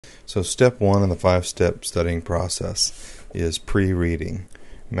So step 1 in the 5-step studying process is pre-reading,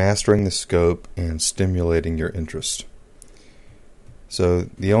 mastering the scope and stimulating your interest. So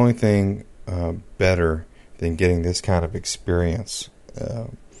the only thing better than getting this kind of experience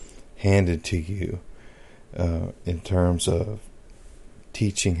handed to you in terms of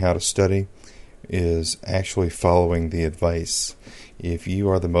teaching how to study is actually following the advice. If you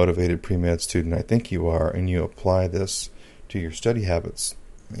are the motivated pre-med student, I think you are, and you apply this to your study habits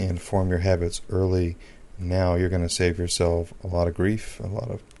and form your habits early now, you're going to save yourself a lot of grief, a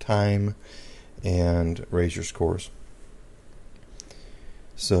lot of time, and raise your scores.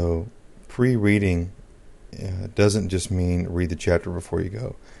 So pre-reading doesn't just mean read the chapter before you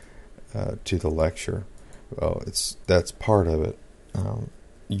go to the lecture. Well, that's part of it.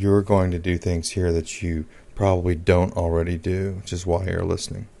 You're going to do things here that you probably don't already do, which is why you're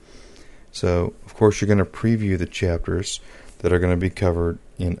listening. So, of course, you're going to preview the chapters that are going to be covered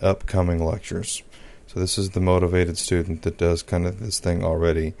in upcoming lectures. So this is the motivated student that does kind of this thing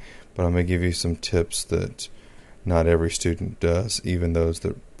already, but I'm going to give you some tips that not every student does, even those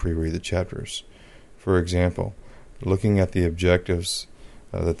that pre-read the chapters. For example, looking at the objectives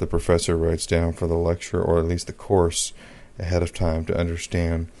that the professor writes down for the lecture, or at least the course, ahead of time to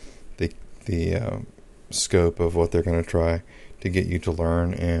understand the scope of what they're going to try to get you to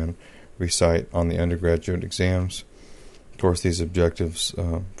learn and recite on the undergraduate exams. Of course, these objectives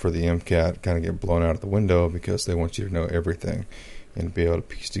for the MCAT kind of get blown out of the window because they want you to know everything and be able to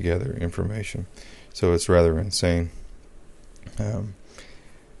piece together information. So it's rather insane.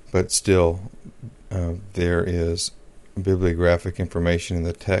 But still, there is bibliographic information in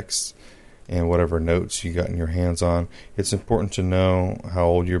the text and whatever notes you got in your hands on. It's important to know how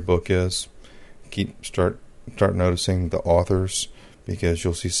old your book is. Start noticing the authors, because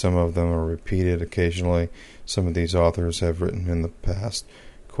you'll see some of them are repeated occasionally. Some of these authors have written in the past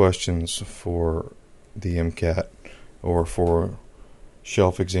questions for the MCAT or for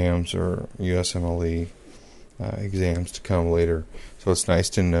shelf exams or USMLE exams to come later. So it's nice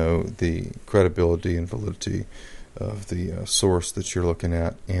to know the credibility and validity of the source that you're looking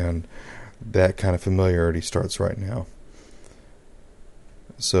at, and that kind of familiarity starts right now.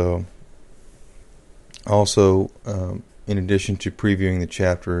 So also, in addition to previewing the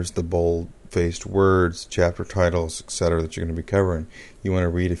chapters, the bold-faced words, chapter titles, etc. that you're going to be covering, you want to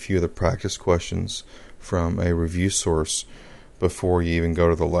read a few of the practice questions from a review source before you even go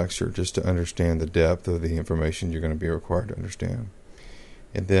to the lecture, just to understand the depth of the information you're going to be required to understand.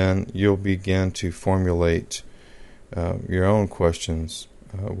 And then you'll begin to formulate your own questions,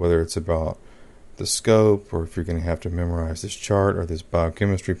 whether it's about the scope, or if you're going to have to memorize this chart or this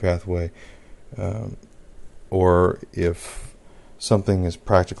biochemistry pathway, or if something is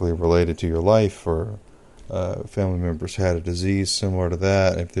practically related to your life, or family members had a disease similar to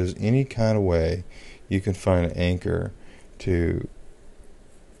that. If there's any kind of way you can find an anchor to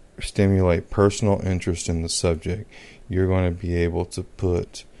stimulate personal interest in the subject, you're going to be able to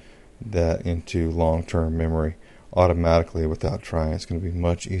put that into long-term memory automatically without trying. It's going to be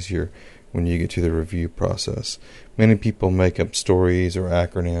much easier when you get to the review process. Many people make up stories or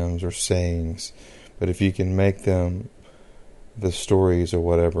acronyms or sayings, but if you can make them, the stories or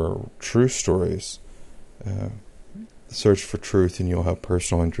whatever, true stories, search for truth, and you'll have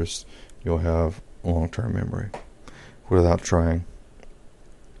personal interest. You'll have long-term memory without trying.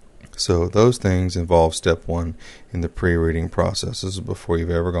 So those things involve step 1 in the pre-reading process. This is before you've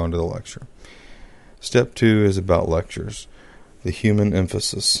ever gone to the lecture. Step 2 is about lectures, the human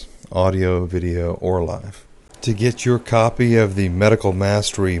emphasis, audio, video, or live. To get your copy of the Medical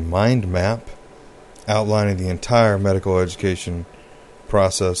Mastery Mind Map outlining the entire medical education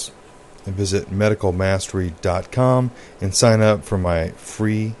process, visit medicalmastery.com and sign up for my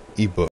free ebook.